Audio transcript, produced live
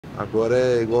Agora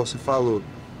é igual você falou.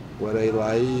 Agora é ir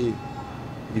lá e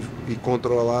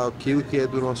controlar aquilo que é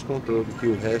do nosso controle, que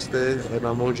o resto é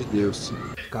na mão de Deus.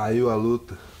 Caiu a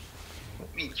luta.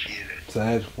 Mentira.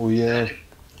 Sério, o Ian.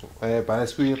 É,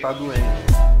 parece que o Ian tá doente.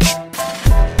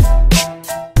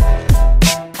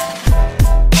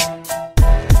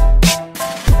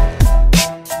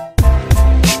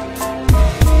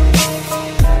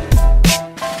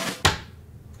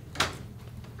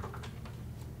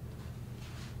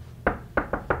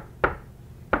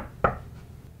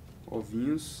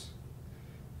 Ovinhos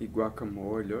e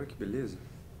guacamole, olha que beleza.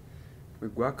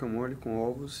 Guacamole com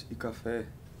ovos e café.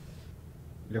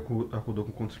 Ele acordou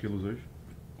com quantos quilos hoje?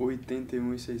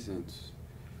 81.600.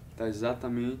 Tá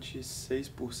exatamente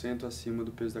 6% acima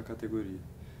do peso da categoria.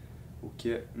 O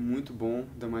que é muito bom,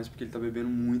 ainda mais porque ele tá bebendo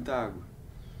muita água.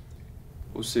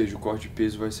 Ou seja, o corte de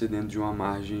peso vai ser dentro de uma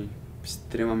margem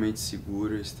extremamente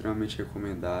segura, extremamente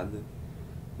recomendada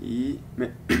e,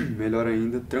 melhor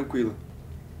ainda, tranquila.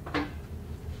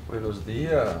 Buenos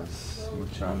dias,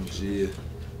 muchacho. Bom dia.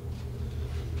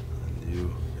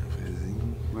 Valeu,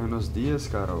 cafezinho. Buenos dias,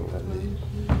 Carol.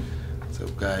 So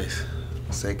guys,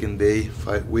 second day,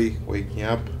 fight week, waking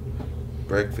up,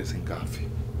 breakfast and coffee.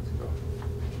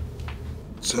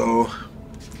 So,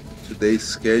 today's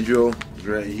schedule is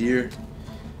right here.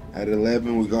 At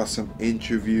 11 we got some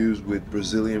interviews with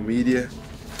Brazilian media.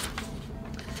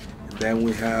 And then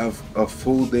we have a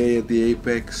full day at the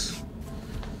Apex.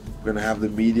 We're gonna have the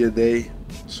media day,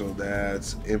 so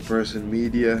that's in-person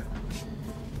media.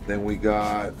 Then we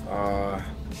got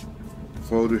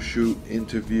photo shoot,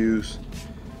 interviews,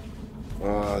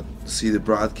 see the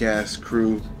broadcast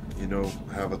crew, you know,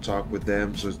 have a talk with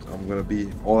them. So I'm gonna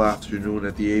be all afternoon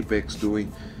at the Apex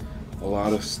doing a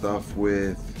lot of stuff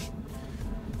with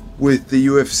the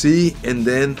UFC, and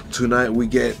then tonight we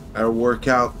get our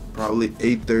workout probably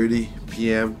 8:30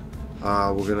 p.m.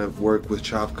 We're gonna work with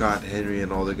Chopcott, Henry,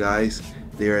 and all the guys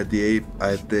there at the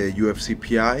UFC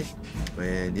PI,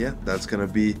 and yeah, that's gonna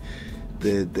be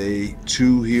the day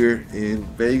 2 here in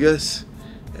Vegas,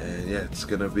 and yeah, it's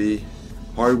gonna be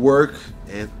hard work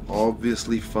and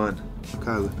obviously fun.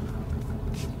 Kyla,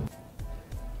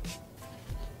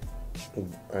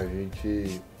 a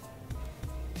gente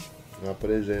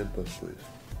apresenta as coisas.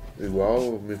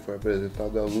 Igual me foi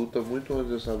apresentada a luta muito antes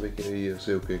de eu saber que ia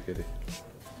ser o que querer.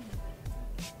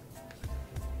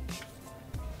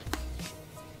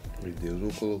 E Deus não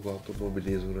colocou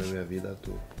automobilismo na minha vida à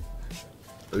toa.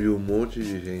 E um monte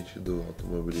de gente do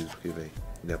automobilismo que vem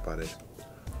e aparece.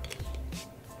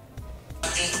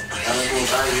 Ela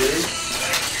contagem aí?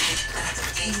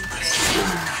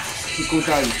 Que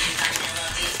contagem?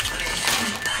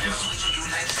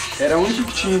 Era a única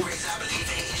que tinha.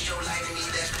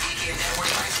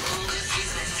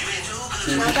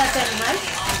 Não tá tendo mais?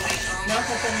 Não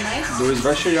tá tendo mais? 2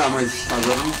 vai chegar, mas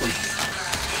agora não tem.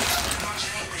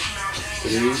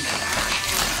 3,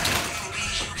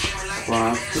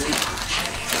 4,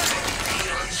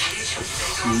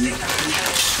 5,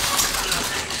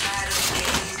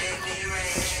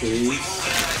 6.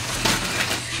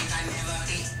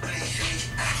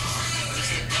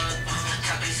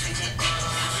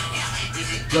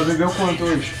 Já bebeu quanto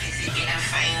hoje?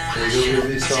 Hoje eu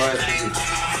bebi só essa aqui.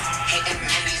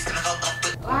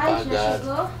 Ai, já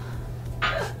chegou?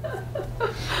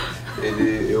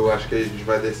 Eu acho que a gente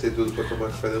vai descer tudo pra tomar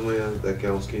café da manhã daqui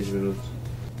a uns 15 minutos.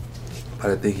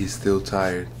 I think he's still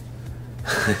tired.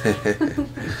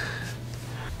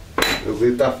 Eu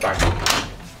grito da faca.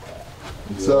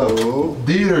 What's up?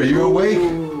 Dieter, you awake?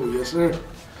 Ooh, yes, sir.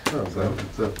 What's up?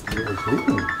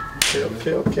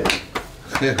 Okay.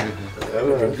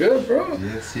 Good, bro.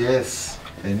 Yes.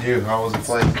 And you, how was the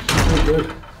flight? Good.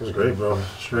 It was great, bro.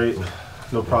 Straight,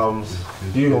 no problems.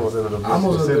 You almost ended up. I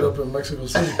almost ended up in Mexico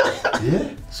City.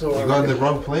 Yeah? So You got on the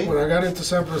wrong plane? When I got into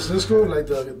San Francisco, like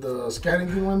the scanning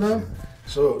thing went down.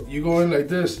 So you go in like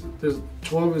this. There's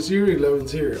 12 is here, 11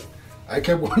 is here. I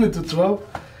kept going into 12,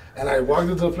 and I walked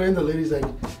into the plane. The lady's like,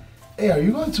 "Hey, are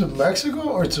you going to Mexico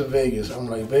or to Vegas?" I'm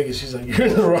like, "Vegas." She's like, "You're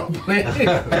in the wrong plane."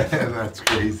 That's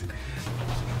crazy.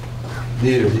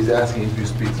 Dieter, he's asking if you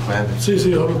speak Spanish.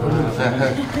 Sí, hablo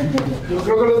español. Yo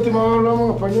creo que la última vez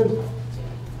hablamos español.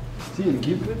 Sí, el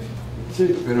equipo.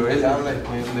 Sí. Pero él habla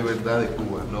español de verdad de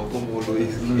Cuba, no como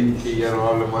Luis, que ya no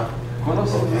habla más.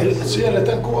 Sí, él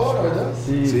está en Cuba ahora, ¿verdad?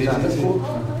 Sí, Está en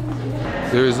Cuba.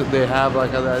 They have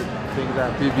like that thing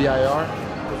that PBIR,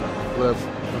 the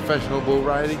professional bull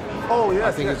riding. Oh yeah,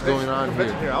 I think it's going on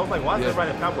here. I was like, why is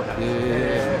everybody in cowboy hat?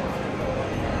 Yeah.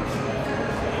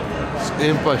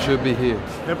 Impa should be here.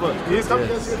 He's coming.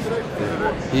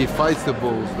 Yes. He fights the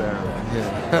bulls down.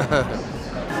 Yeah.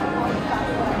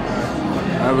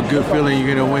 have a good feeling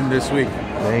you're gonna win this week.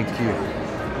 Thank you.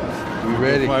 We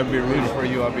ready? I'll be rooting for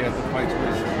you. I'll be at the fights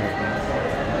with you.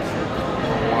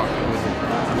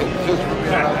 Just for me,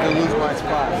 I have to lose my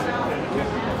spot.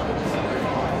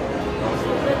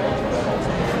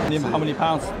 How many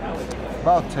pounds?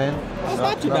 About 10. That's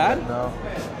not too bad. No.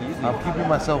 I'm keeping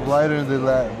myself lighter in the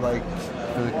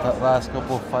last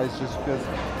couple of fights just because,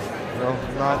 you know,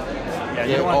 not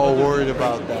get all worried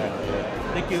about that.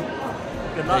 Thank you.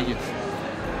 Good luck. Thank you.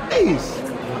 Nice.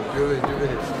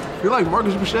 You're like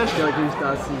Marcus Buchecha.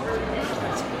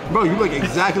 Bro, you look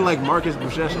exactly like Marcus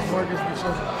Buchecha.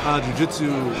 Jiu-jitsu,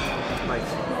 like,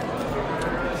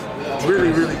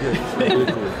 really, really good. Really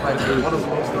cool. Like, one of the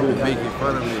most Making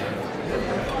fun of me.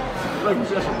 like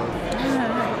Buchecha, bro.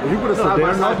 If you put a side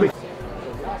by side pic-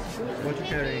 What you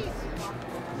carrying?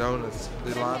 Donuts.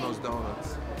 Delano's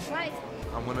donuts. Right.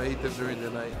 I'm gonna eat them during the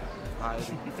night.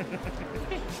 Hiding.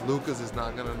 Lucas is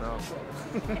not gonna know.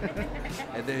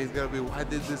 And then he's gonna be, why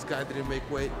did this guy didn't make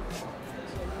weight?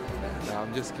 No,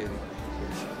 I'm just kidding.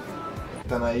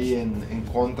 Están ahí en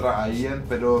contra a Ian,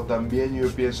 pero también yo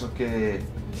pienso que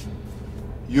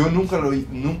yo nunca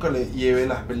le llevé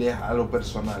las peleas a lo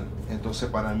personal. Entonces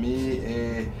para mí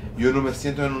yo no me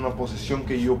siento en una posición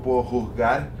que yo puedo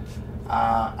juzgar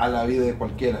a la vida de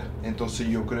cualquiera. Entonces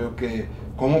yo creo que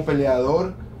como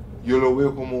peleador yo lo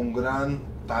veo como un gran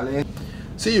talento.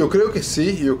 Sí, yo creo que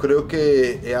sí. Yo creo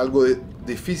que es algo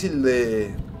difícil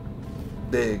de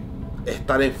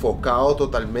estar enfocado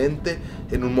totalmente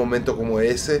en un momento como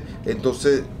ese.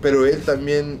 Entonces, pero él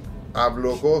también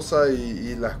habló cosas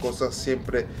y las cosas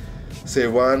siempre se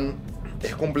van.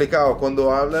 Es complicado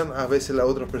cuando hablan, a veces la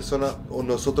otra persona o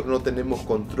nosotros no tenemos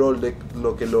control de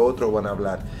lo que los otros van a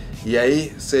hablar e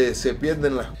aí se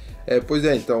perdem lá. Pois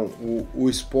é, então o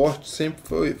esporte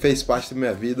sempre fez parte da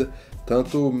minha vida,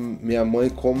 tanto minha mãe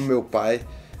como meu pai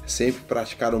sempre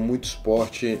praticaram muito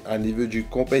esporte a nível de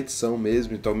competição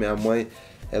mesmo. Então minha mãe,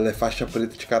 ela é faixa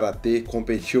preta de karatê,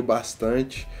 competiu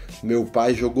bastante. Meu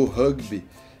pai jogou rugby,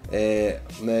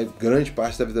 né, grande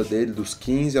parte da vida dele, dos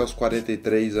 15 aos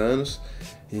 43 anos.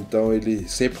 Então ele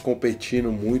sempre competindo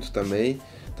muito também.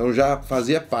 Então já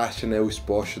fazia parte, né, o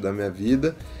esporte da minha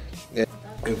vida.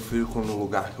 Eu prefiro quando no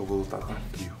lugar que eu vou lutar tá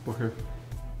frio. Por quê?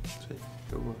 Sei,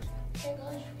 eu gosto. Você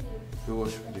gosta de frio? Eu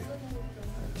gosto de frio.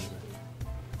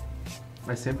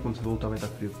 Mas sempre quando você voltar vai estar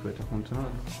frio, porque vai estar condicionado.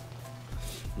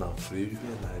 Não, frio de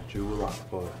verdade, digo lá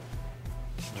fora.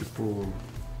 Tipo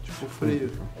Frio.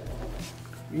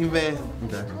 Inverno.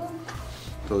 inverno.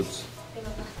 Todos.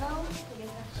 Pegou cartão? Peguei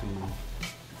cartão. Sim.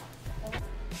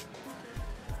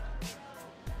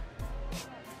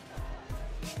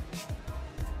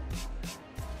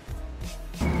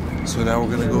 So now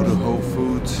we're gonna go to Whole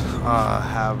Foods,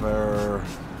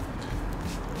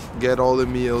 get all the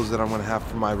meals that I'm gonna have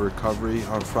for my recovery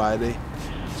on Friday.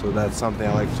 So that's something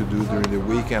I like to do during the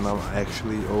week, and I'm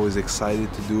actually always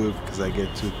excited to do it because I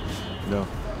get to,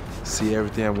 see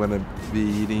everything I'm gonna be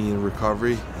eating in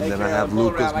recovery. And then I have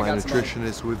Lucas, my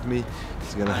nutritionist, with me.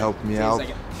 He's gonna help me out,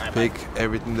 pick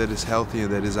everything that is healthy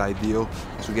and that is ideal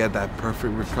to get that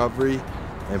perfect recovery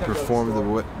and perform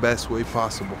the best way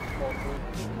possible.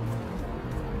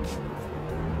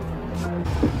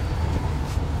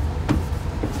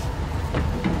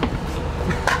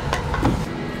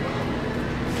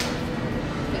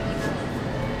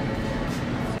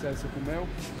 Essa com mel?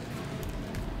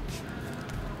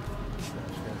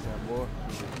 Acho que essa é a boa.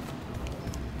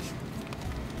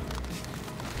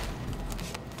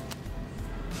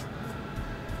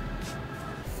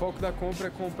 O foco da compra é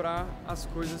comprar as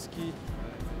coisas que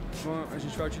a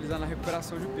gente vai utilizar na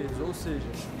recuperação de peso. Ou seja,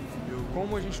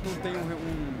 como a gente não tem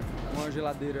uma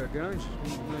geladeira grande,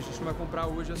 a gente não vai comprar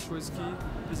hoje as coisas que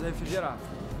precisa refrigerar.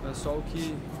 É só o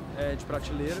que é de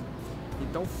prateleira.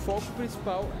 Então o foco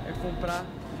principal é comprar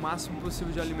o máximo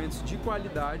possível de alimentos de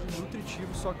qualidade,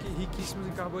 nutritivos, só que riquíssimos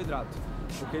em carboidrato.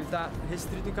 Porque ele está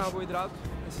restrito em carboidrato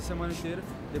essa semana inteira,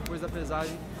 depois da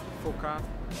pesagem focar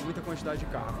em muita quantidade de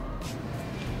carbo.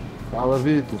 Fala,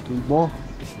 Vitor, tudo bom?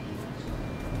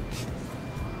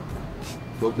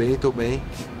 Tô bem.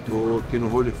 Tô aqui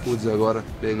no Whole Foods agora,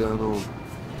 pegando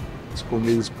as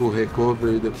comidas pro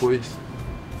recovery depois.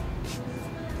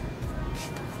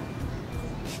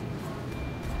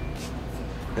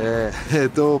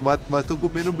 Mas tô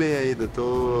comendo bem ainda,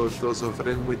 tô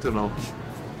sofrendo muito não.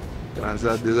 Graças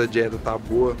a Deus a dieta tá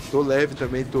boa. Tô leve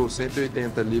também, tô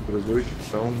 180 libras hoje,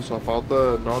 então só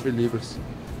falta 9 libras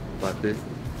pra bater.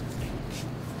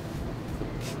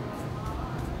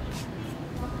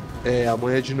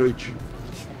 Amanhã de noite.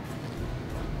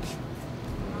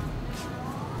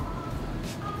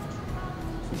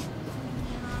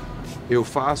 Eu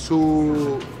faço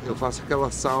aquela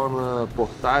sauna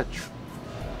portátil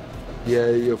e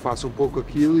aí eu faço um pouco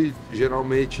aquilo e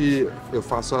geralmente eu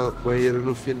faço a banheira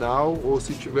no final ou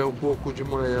se tiver um pouco de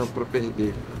manhã para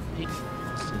perder.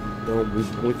 Não,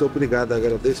 muito obrigado,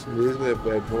 agradeço mesmo, é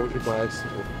bom demais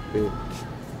ter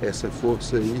essa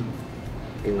força aí.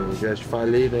 Eu já te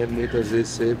falei, né, muitas vezes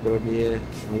você para mim é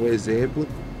um exemplo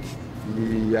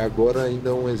e agora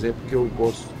ainda é um exemplo que eu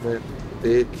gosto, né,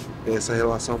 ter essa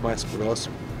relação mais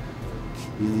próxima.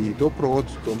 E tô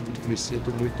pronto, me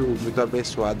sinto muito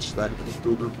abençoado de estar aqui,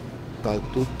 tudo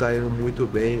tá indo muito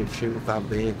bem, o time tá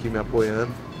bem aqui me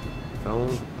apoiando. Então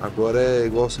agora é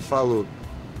igual você falou,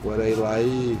 agora é ir lá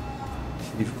e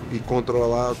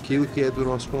controlar aquilo que é do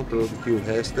nosso controle, que o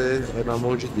resto é na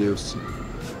mão de Deus.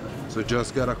 So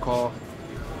just got a call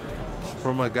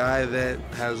from a guy that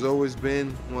has always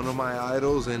been one of my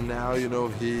idols, and now, you know,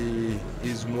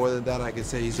 he's more than that. I can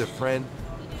say he's a friend,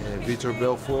 Vitor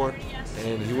Belfort,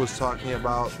 and he was talking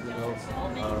about, you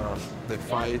know, the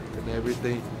fight and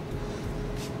everything.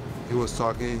 He was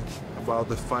talking about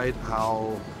the fight,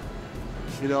 how,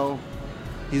 you know,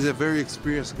 he's a very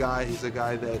experienced guy. He's a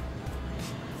guy that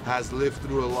has lived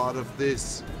through a lot of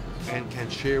this and can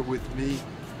share with me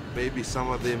maybe some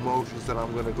of the emotions that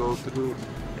I'm gonna go through,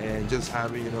 and just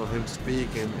having, you know, him speak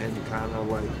and kind of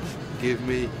like give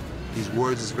me his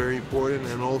words is very important.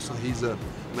 And also he's a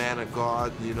man of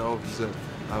God, you know, he's a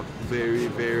very,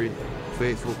 very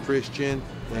faithful Christian,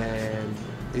 and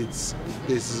this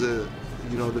is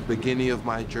you know, the beginning of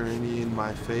my journey in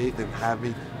my faith, and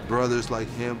having brothers like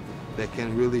him that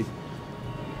can really,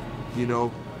 you know,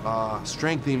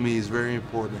 strengthen me is very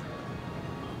important.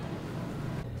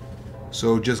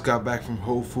 So just got back from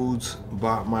Whole Foods,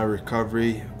 bought my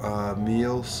recovery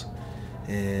meals,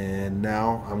 and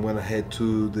now I'm gonna head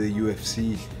to the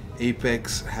UFC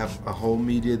Apex, have a whole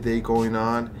media day going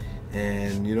on,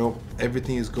 and you know,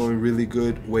 everything is going really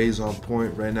good. Weighs on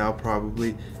point right now,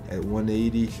 probably at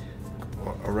 180,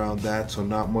 around that, so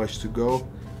not much to go,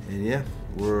 and yeah,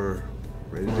 we're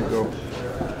ready to go.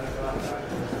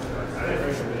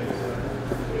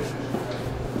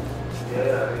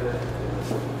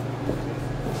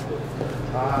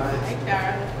 Hi. Hi,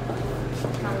 Cara.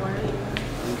 How are you?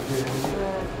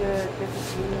 Good to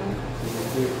see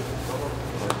you.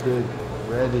 Good.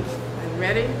 Ready. I'm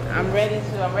ready.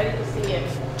 I'm ready to see it.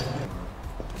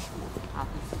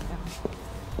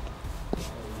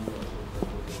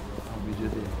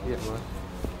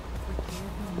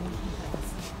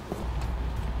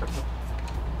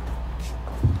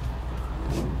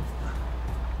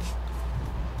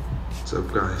 What's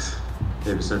up, guys?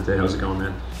 Hey Vicente, how's it going,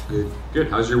 man? Good. Good.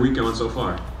 How's your week going so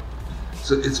far?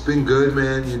 So it's been good,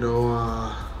 man. You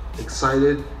know,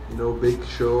 excited. You know, big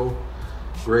show,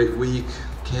 great week.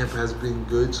 Camp has been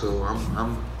good, so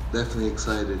I'm definitely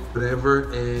excited.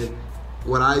 Whatever, and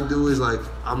what I do is like,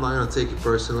 I'm not gonna take it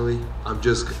personally. I'm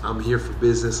here for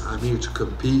business. I'm here to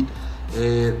compete,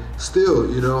 and still,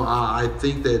 you know, I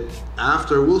think that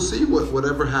after, we'll see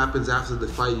whatever happens after the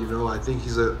fight. You know, I think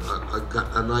he's a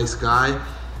nice guy.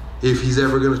 If he's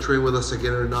ever gonna train with us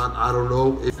again or not, I don't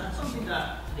know. Is that something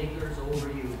that lingers over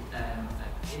you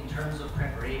in terms of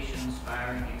preparation,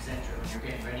 sparring, etc., when you're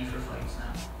getting ready for fights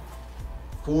now?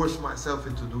 Force myself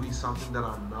into doing something that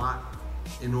I'm not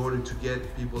in order to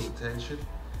get people's attention.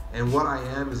 And what I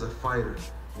am is a fighter.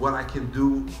 What I can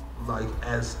do, like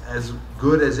as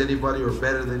good as anybody or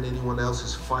better than anyone else,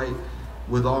 is fight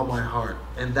with all my heart.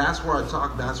 And that's where I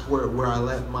talk, that's where I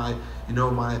let my, you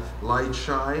know, my light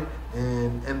shine,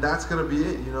 and that's gonna be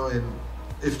it, you know. And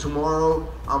if tomorrow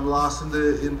I'm lost in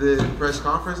the press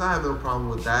conference, I have no problem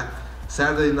with that.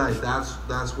 Saturday night,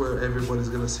 that's where everybody's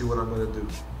gonna see what I'm gonna do.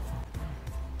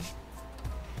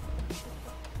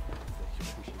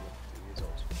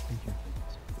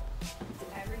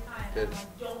 Every time, I'm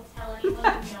like, don't tell anyone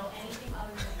you know anything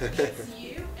other than it's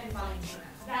you and Valentina.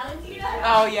 Valentina?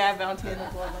 Oh yeah,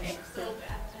 Valentina's lovely. It's so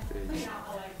bad.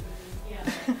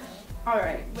 Yeah. All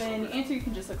right, when you answer, you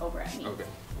can just look over at me. Okay.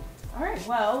 All right,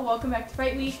 well, welcome back to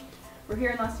Fight Week. We're here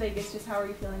in Las Vegas. Just how are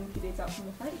you feeling a few days out from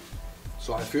the fight?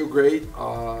 So I feel great.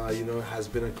 You know, it has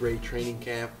been a great training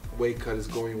camp. Weight cut is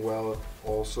going well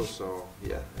also. So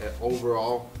yeah,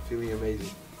 overall, feeling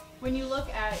amazing. When you look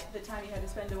at the time you had to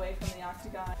spend away from the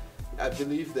octagon, I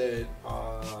believe that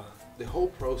the whole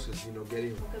process, you know,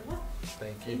 getting. good luck.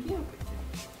 Thank you. Thank you.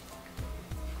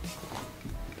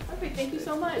 Perfect. Thank you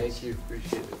so much. Thank you.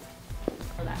 Appreciate it.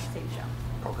 For that same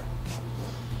show. Okay.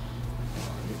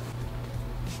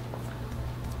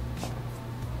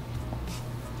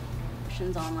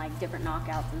 On like different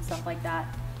knockouts and stuff like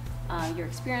that. your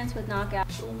experience with knockout.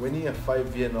 So winning a fight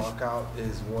via knockout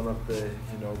is one of the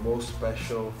most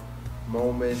special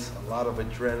moments. A lot of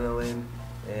adrenaline,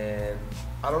 and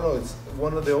I don't know. It's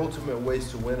one of the ultimate ways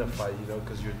to win a fight.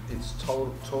 Because it's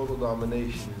total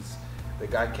domination. The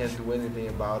guy can't do anything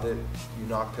about it. You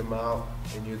knocked him out,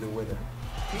 and you're the winner.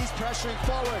 He's pressuring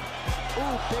forward.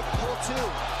 Ooh, big pull too.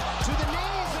 To the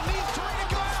knees. The knees trying to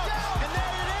go down. And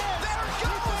there it is. There it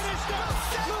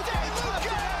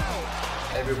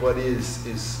goes. Everybody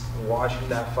is watching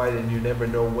that fight, and you never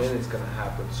know when it's gonna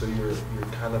happen. So you're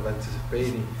kind of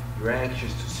anticipating. You're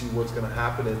anxious to see what's gonna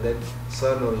happen, and then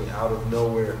suddenly, out of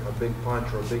nowhere, a big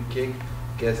punch or a big kick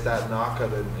gets that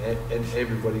knockout, and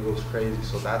everybody goes crazy.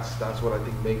 So that's what I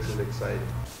think makes it exciting.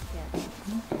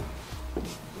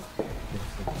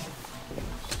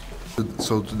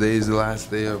 So today is the last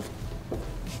day of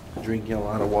drinking a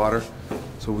lot of water.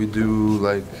 So we do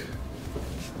like,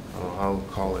 I don't know how to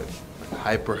call it,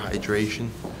 hyperhydration.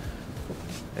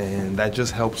 And that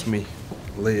just helps me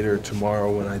later tomorrow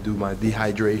when I do my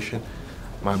dehydration.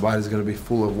 My body's gonna be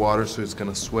full of water, so it's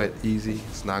gonna sweat easy.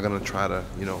 It's not gonna try to,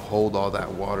 hold all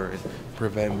that water and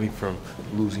prevent me from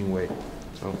losing weight.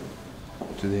 So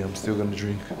today I'm still gonna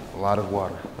drink a lot of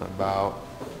water, about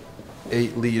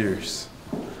 8 liters.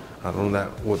 I don't know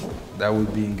what that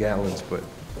would be in gallons, but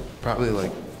probably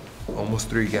like almost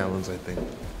 3 gallons, I think.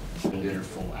 Your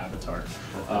full avatar.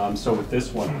 So with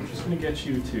this one, I'm just going to get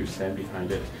you to stand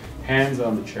behind it, hands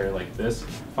on the chair like this.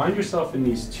 Find yourself in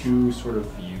these 2 sort of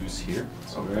views here.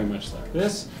 So very much like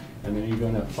this, and then you're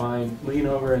going to lean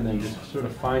over and then just sort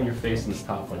of find your face in this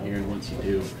top one here. And once you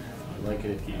do, I'd like it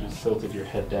if you just tilted your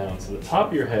head down. So the top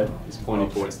of your head is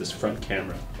pointing towards this front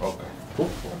camera. Okay.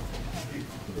 Cool.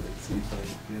 Let's see if I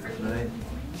can get it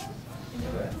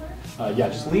right. Yeah,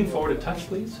 just lean forward a touch,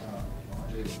 please.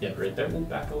 Yeah, right there. Lean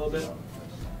back a little bit.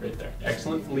 Right there.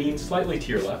 Excellent. Lean slightly to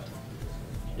your left.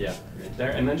 Yeah, right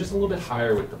there. And then just a little bit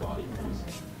higher with the body, please.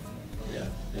 Yeah,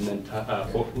 and then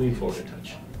lean forward a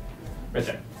touch. Right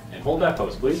there. And hold that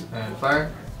pose, please. And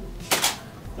fire.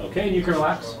 Okay, and you can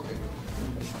relax.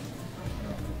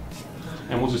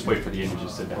 And we'll just wait for the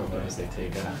images to download as they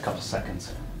take a couple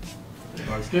seconds.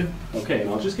 That's good. Okay, and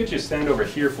I'll just get you to stand over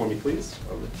here for me, please.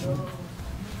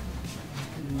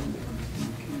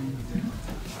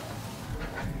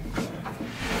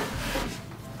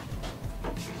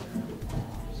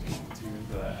 Do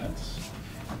that.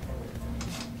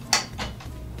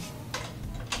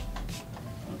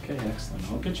 Okay, excellent.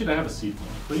 I'll get you to have a seat,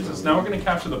 please. So now we're going to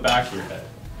capture the back of your head.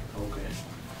 Okay.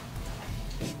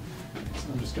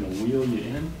 So I'm just going to wheel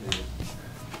you in.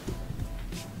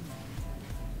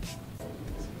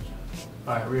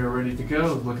 All right, we are ready to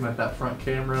go. Looking at that front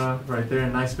camera right there,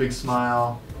 nice big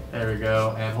smile. There we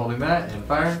go, and holding that and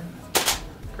fire.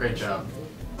 Great job.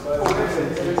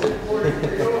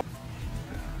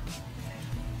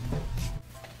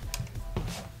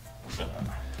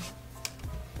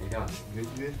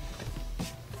 Good.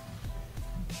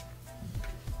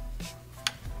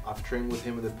 I've trained with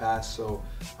him in the past, so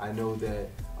I know that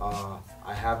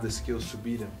I have the skills to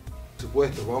beat him.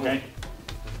 Supuesto, vamos. Okay.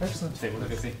 Excellent. See.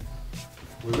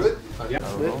 We're good? Yeah.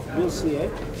 We'll see, eh?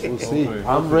 We'll see.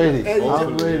 I'm ready.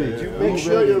 I'm ready. You make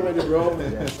sure you're ready, bro.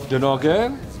 Doing all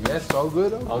good? Yes, all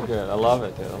good. All good. I love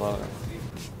it, dude. I love it.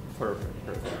 Perfect.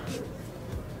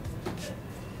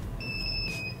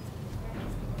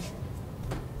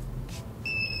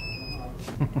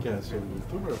 Quem é seu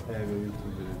youtuber? É, meu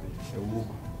youtuber ali. É o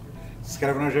Hugo. Se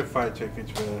inscreve no G-Fight aí quem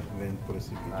estiver vendo por esse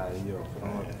vídeo. Aí, ó.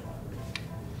 Pronto.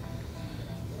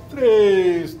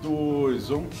 3, 2,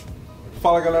 1.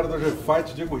 Fala galera do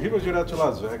G-Fight, Diego Ribas direto de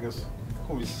Las Vegas,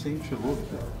 com Vicente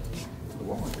Luque. Tudo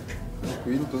bom, mano?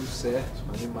 Tranquilo, tudo certo,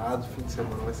 animado, fim de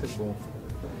semana vai ser bom.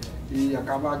 E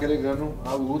acaba agregando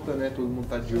a luta, né? Todo mundo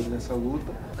tá de olho nessa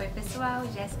luta. Oi pessoal,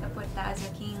 Jéssica Portazio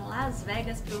aqui em Las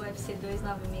Vegas pro UFC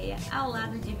 296, ao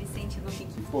lado de Vicente Luque.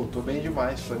 Pô, tô bem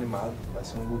demais, tô animado, vai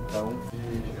ser um lutão.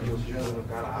 E eu sou um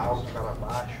cara alto, cara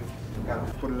baixo. Cara,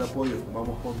 por el apoyo,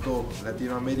 vamos con todo,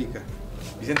 Latinoamérica.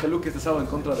 Vicente Luque este sábado en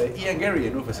contra de Ian Gary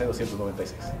en UFC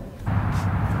 296.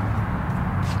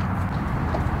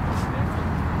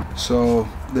 So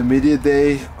the media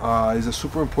day is a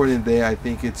super important day. I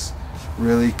think it's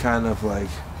really kind of like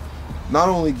not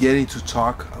only getting to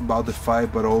talk about the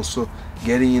fight, but also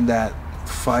getting in that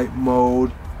fight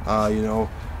mode.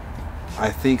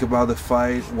 I think about the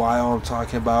fight while I'm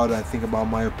talking about it. I think about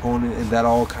my opponent, and that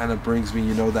all kind of brings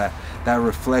me, that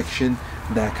reflection,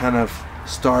 that kind of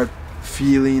start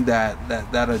feeling that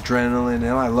adrenaline, and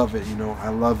I love it. I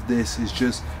love this. It's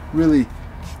just really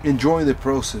enjoying the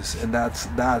process, and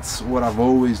that's what I've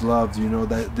always loved. You know,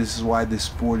 that this is why this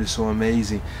sport is so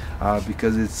amazing,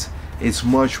 because it's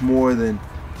much more than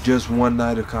just one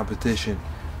night of competition.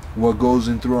 What goes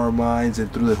in through our minds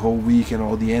and through the whole week and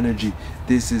all the energy,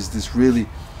 this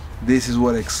is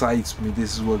what excites me.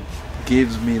 This is what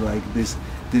gives me like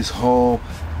this whole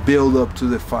build up to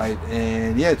the fight.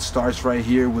 And yeah, it starts right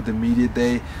here with the media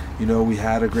day. You know, we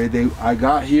had a great day. I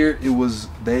got here, it was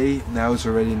day, now it's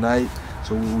already night,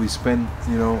 so we spent,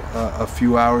 you know, a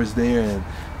few hours there and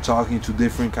talking to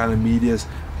different kind of medias,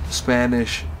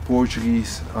 Spanish,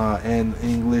 Portuguese, and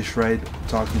English, right?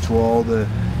 Talking to all the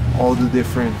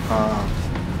different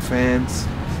fans,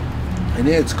 and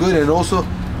yeah, it's good, and also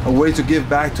a way to give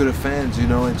back to the fans, you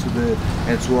know, and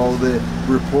to all the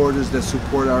reporters that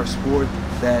support our sport,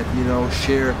 that, you know,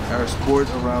 share our sport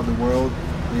around the world.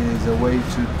 Is a way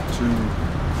to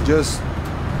just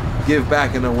give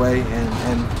back in a way,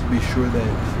 and be sure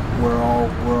that we're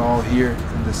all here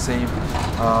in the same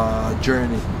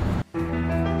journey.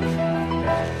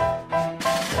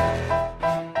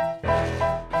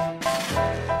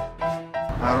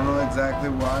 I don't know exactly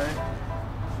why.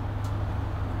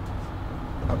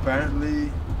 Apparently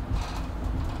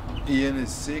Ian is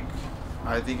sick.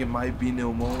 I think it might be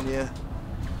pneumonia.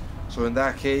 So in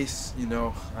that case, you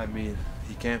know, I mean,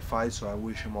 he can't fight, so I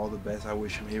wish him all the best. I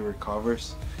wish him he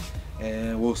recovers,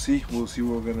 and we'll see what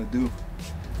we're gonna do.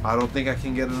 I don't think I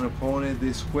can get an opponent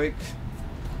this quick.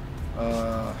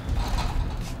 I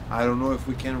don't know if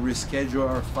we can reschedule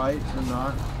our fight or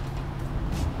not.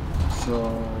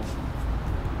 So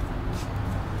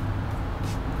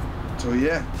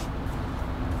yeah,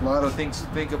 a lot of things to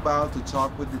think about, to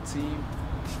talk with the team,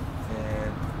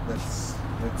 and let's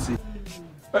see.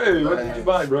 Hey, what did you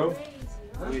buy, bro?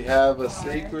 We have a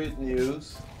sacred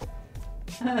news,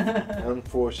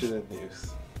 unfortunate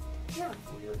news. We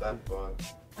got that bug.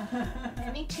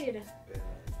 É mentira.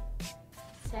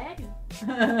 Sério?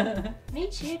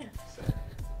 Mentira. Sério.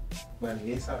 Mas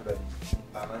ninguém sabe, não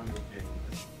tá na mídia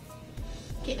ainda.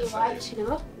 Que o Ai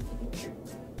tirou?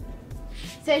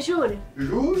 Você jura?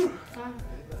 Juro? Ah.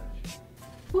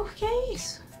 Por que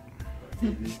isso?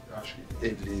 Acho que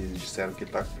eles disseram que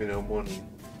ele tá com pneumonia.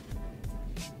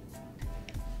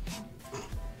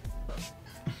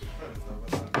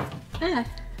 É.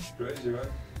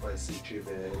 Mas se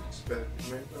tiver, espero que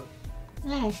melhor.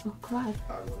 É, claro.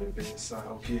 Agora eu pensar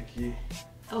o que aqui.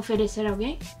 Oferecer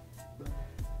alguém? Não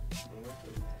vai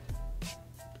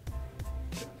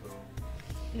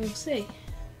ter. Eu sei.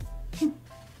 Eu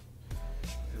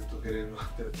tô querendo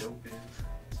até um peso,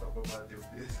 só pra bater o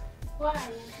peso.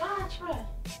 Uai, bate, ué.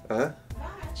 Hã?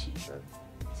 Bate.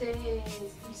 Você.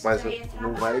 Mas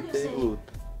não vai ter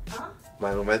luta. Hã?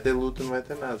 Mas não vai ter luta, não vai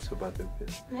ter nada se eu bater o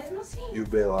peso. Mesmo assim. E o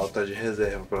Belal tá de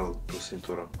reserva pro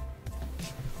cinturão.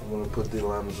 I'm gonna put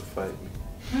Dylan to fight me.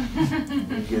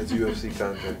 He gets UFC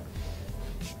contract.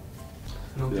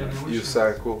 You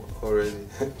Sarko already.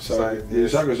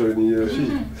 Sarko's already in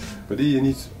UFC. But he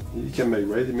can make,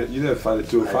 right? You never fight at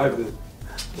 205 then.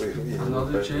 Wait,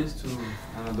 Another chance to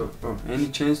another. Oh, any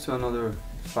chance to another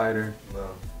fighter?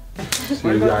 No. See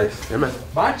you guys. Yeah, man.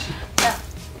 Bate?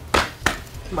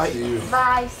 Bye.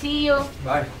 Vai, see you.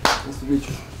 Bye. Nice to meet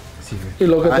you. Y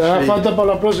lo que te haga falta para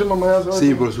la próxima me das.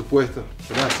 Sí, por supuesto.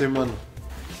 Gracias, mano.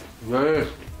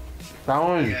 Tá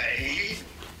onde? E aí,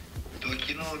 tô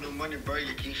aqui no Money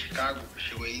Burger aqui em Chicago.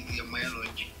 Chegou aí amanhã à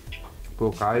noite.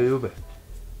 Pô, caiu, velho.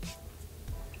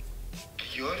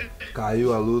 Que hora?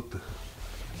 Caiu a luta.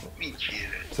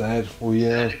 Mentira. Sério, o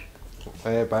Ian.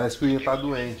 É, parece que o Ian tá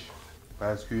doente.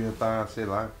 Parece que o Ian tá, sei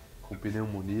lá, com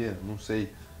pneumonia, não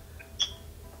sei.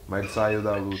 Mas ele saiu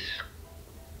da luta.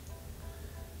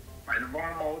 Mas não vão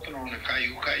arrumar outro não, né?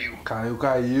 Caiu.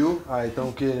 Caiu. Aí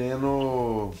estão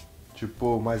querendo.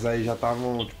 Tipo, mas aí já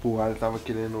estavam. Tipo, o Ali tava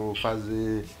querendo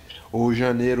fazer ou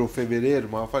janeiro ou fevereiro,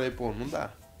 mas eu falei, pô, não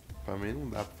dá. Pra mim não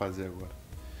dá pra fazer agora.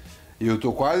 E eu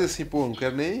tô quase assim, pô, não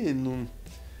quero nem. Não...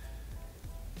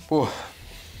 Pô.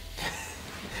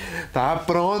 Tá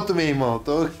pronto, meu irmão.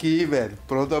 Tô aqui, velho.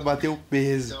 Pronto a bater o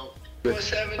peso.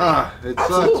 Ah, it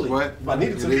sucks, but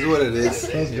it is what it is.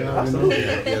 Yeah,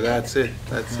 that's it.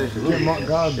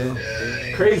 God, bro.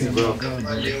 Crazy, bro.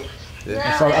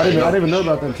 Yeah. So I didn't even know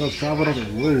about that until I traveled up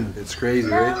and win. It's crazy,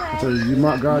 right? So you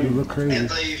mock God, you look crazy.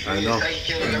 I know.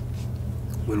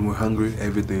 When we're hungry,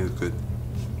 everything is good.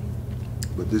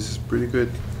 But this is pretty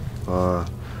good.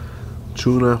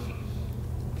 Tuna,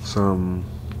 some,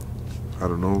 I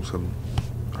don't know, some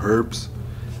herbs,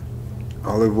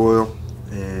 olive oil,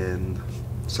 and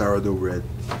sourdough bread.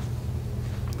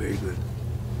 Very good.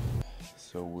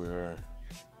 So we're,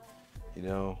 you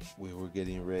know, we were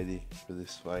getting ready for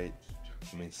this fight.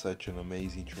 I mean, such an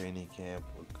amazing training camp,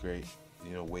 a great,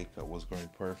 you know, wake up was going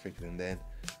perfect, and then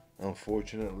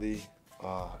unfortunately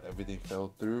everything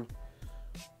fell through.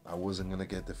 I wasn't gonna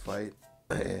get the fight,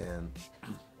 and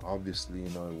obviously, you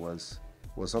know, it was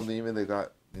something even that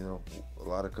got, you know, a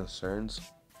lot of concerns.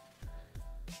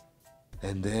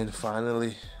 And then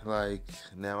finally, like,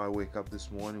 now I wake up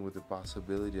this morning with the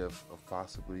possibility of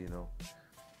possibly, you know,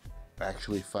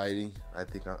 actually fighting. I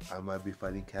think I might be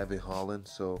fighting Kevin Holland,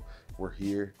 so we're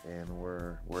here and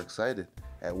we're excited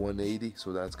at 180,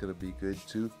 so that's gonna be good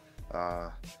too.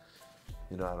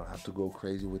 You know, I don't have to go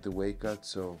crazy with the weight cut,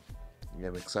 so yeah,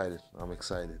 I'm excited.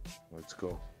 Let's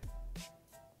go.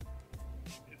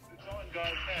 It's all in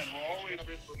God's hand. We're always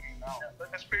praying for you now.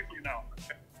 Let's pray for you now.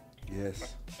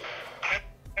 Yes.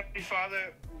 Heavenly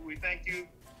Father, we thank you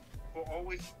for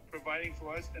always providing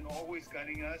for us and always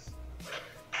guiding us,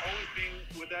 always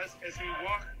being with us. As we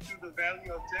walk through the valley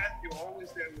of death, you're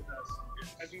always there with us.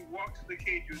 As we walk to the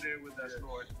cage, you're there with us,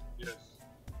 Lord. Yes.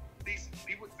 Please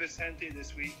be with Vicente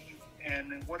this week,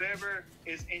 and whatever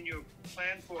is in your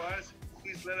plan for us,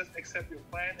 please let us accept your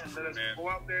plan and let us go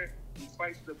out there and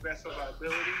fight to the best of our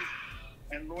abilities.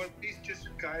 And Lord, please just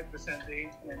guide Vicente,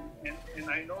 and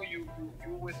I know you're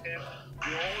with him.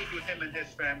 You're always with him and his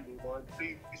family, Lord.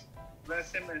 Please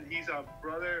bless him, and he's our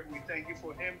brother. We thank you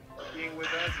for him being with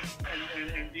us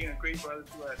and being a great brother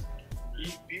to us.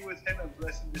 Be with him and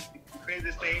bless him this week. We pray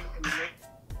this name in the name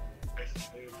of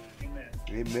Christ. Amen.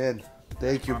 Amen.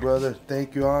 Thank you, brother.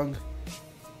 Thank you, Ang.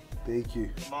 Thank you.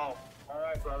 Come on. All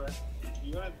right, brother.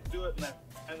 You're going to do it, man.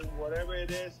 And whatever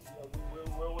it is,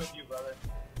 we're with you, brother.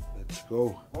 Let's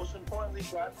go. Most importantly,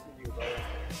 God's with you, brother.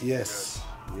 Yes.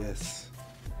 Yes.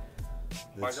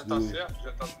 Mas Let's já tá do it. certo?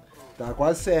 Já tá... Tá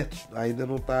quase certo. Ainda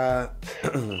não tá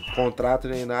contrato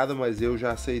nem nada, mas eu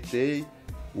já aceitei.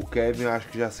 O Kevin acho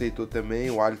que já aceitou também.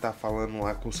 O Ali tá falando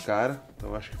lá com os caras.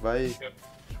 Então acho que vai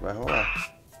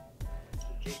rolar.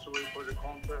 Just wait for the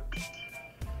contract.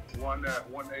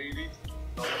 180.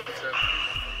 No,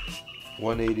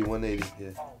 180,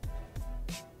 yeah.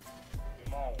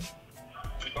 Irmão,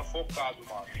 fica focado,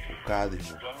 mano. Focado,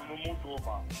 irmão. O plano não mudou,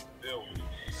 mano. Entendeu?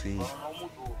 Sim. O plano não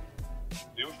mudou.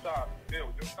 Deus tá.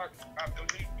 Deus tá. Ah, Deus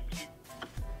nem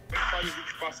faz a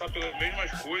gente passar pelas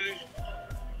mesmas coisas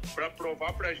pra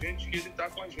provar pra gente que ele tá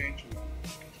com a gente, mano.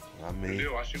 Amém.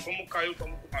 Entendeu? Assim como caiu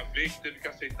uma vez, teve que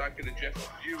aceitar aquele Jeff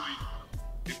Hill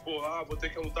e pô, vou ter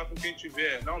que lutar com quem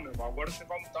tiver. Não, meu irmão, agora você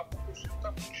vai lutar porque o Chico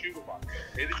tá contigo, mano.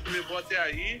 Ele te levou até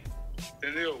aí,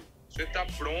 entendeu? Você tá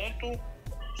pronto,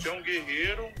 você é um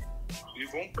guerreiro e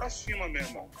vamos pra cima, meu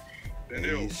irmão.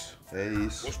 Entendeu? É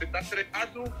isso. Você tá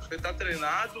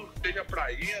treinado, seja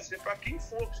pra ir, seja pra quem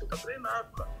for, você tá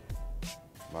treinado, cara.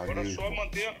 Valeu. Agora só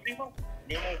manter a firma,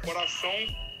 meu irmão,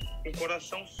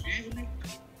 coração firme,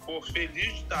 pô,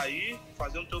 feliz de estar aí,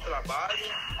 fazendo o teu trabalho,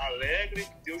 alegre,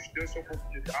 que Deus te deu essa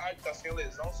oportunidade, tá sem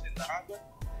lesão, sem nada.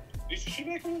 E se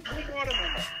tiver que vambora, meu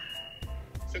irmão.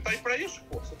 Você tá aí pra isso,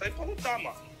 pô. Você tá aí pra lutar,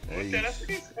 mano. Não interessa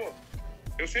quem for.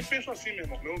 Eu sempre penso assim, meu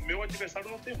irmão. Meu adversário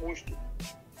não tem rosto.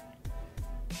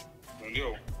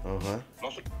 Entendeu? Aham.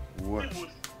 Nossa, boa. Tem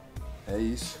rosto. É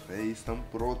isso, tamo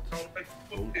pronto.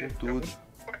 Vamos com tudo.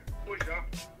 Pô, já.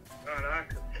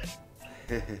 Caraca.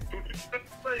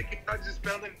 Quem tá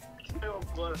desesperando é eu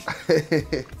agora.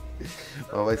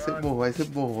 Mas vai ser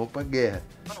bom, vamos pra guerra.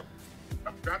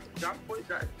 Já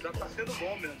tá sendo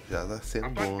bom mesmo. Já tá sendo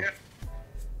bom.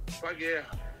 Pra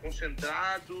guerra.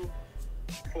 Concentrado,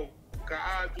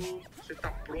 focado, você tá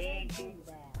pronto.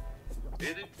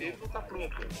 Ele não tá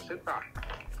pronto, você tá.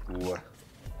 Boa.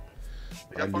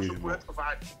 Já passou por essa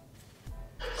vaga.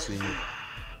 Sim.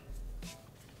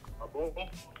 Tá bom?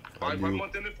 Vai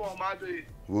mantendo informado aí.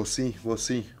 Vou sim.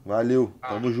 Valeu,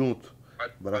 tamo junto.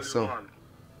 Abração. Valeu,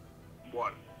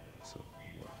 bora.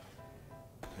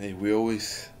 Hey, we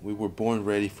were born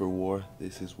ready for war.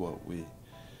 This is what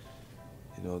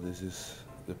this is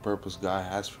the purpose God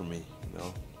has for me,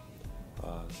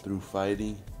 through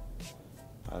fighting.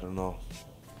 I don't know.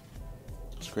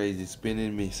 It's crazy. It's been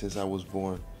in me since I was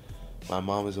born. My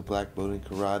mom is a black belt in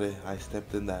karate. I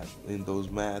stepped in those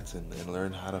mats and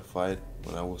learned how to fight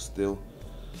when I was still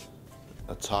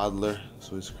a toddler.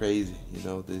 So it's crazy,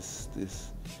 this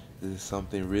is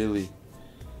something really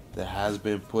that has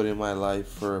been put in my life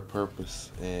for a purpose,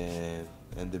 and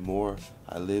the more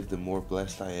I live, the more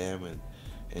blessed I am, and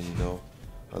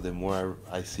the more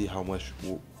I see how much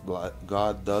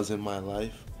God does in my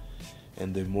life,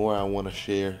 and the more I want to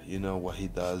share, what He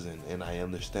does, and I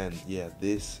understand,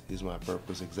 this is my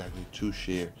purpose exactly, to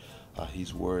share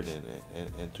His word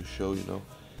and to show,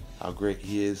 how great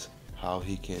He is, how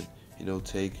He can,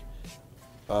 take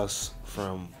us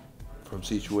from from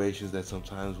situations that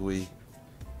sometimes we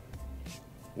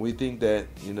think that,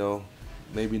 you know,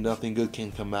 maybe nothing good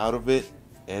can come out of it,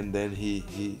 and then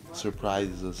he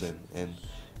surprises us, and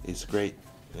it's great,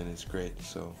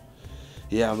 So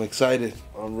yeah, I'm excited.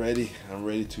 I'm ready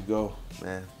to go,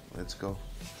 man. Let's go.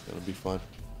 It's gonna be fun.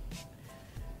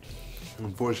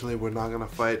 Unfortunately, we're not gonna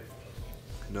fight.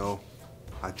 No,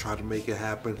 I tried to make it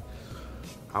happen.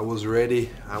 I was ready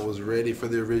for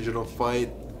the original fight.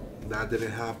 That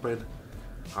didn't happen.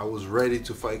 I was ready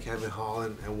to fight Kevin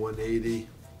Holland at 180.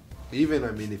 Even,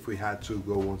 I mean, if we had to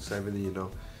go 170, you know,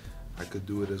 I could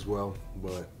do it as well,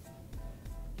 but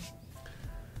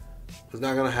it's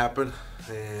not gonna happen.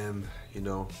 And, you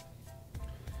know,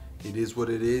 it is what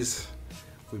it is.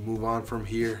 We move on from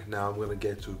here. Now I'm gonna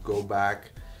get to go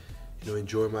back, you know,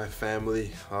 enjoy my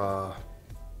family. Part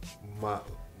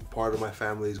of my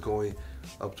family is going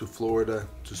up to Florida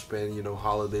to spend, you know,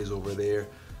 holidays over there.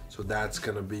 So that's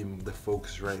gonna be the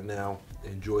focus right now.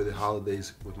 Enjoy the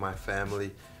holidays with my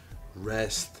family,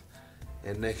 rest,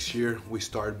 and next year we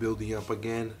start building up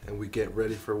again and we get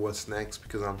ready for what's next,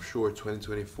 because I'm sure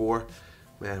 2024,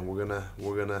 man, we're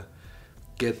gonna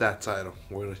get that title.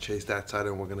 We're gonna chase that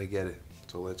title and we're gonna get it.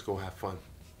 So let's go have fun.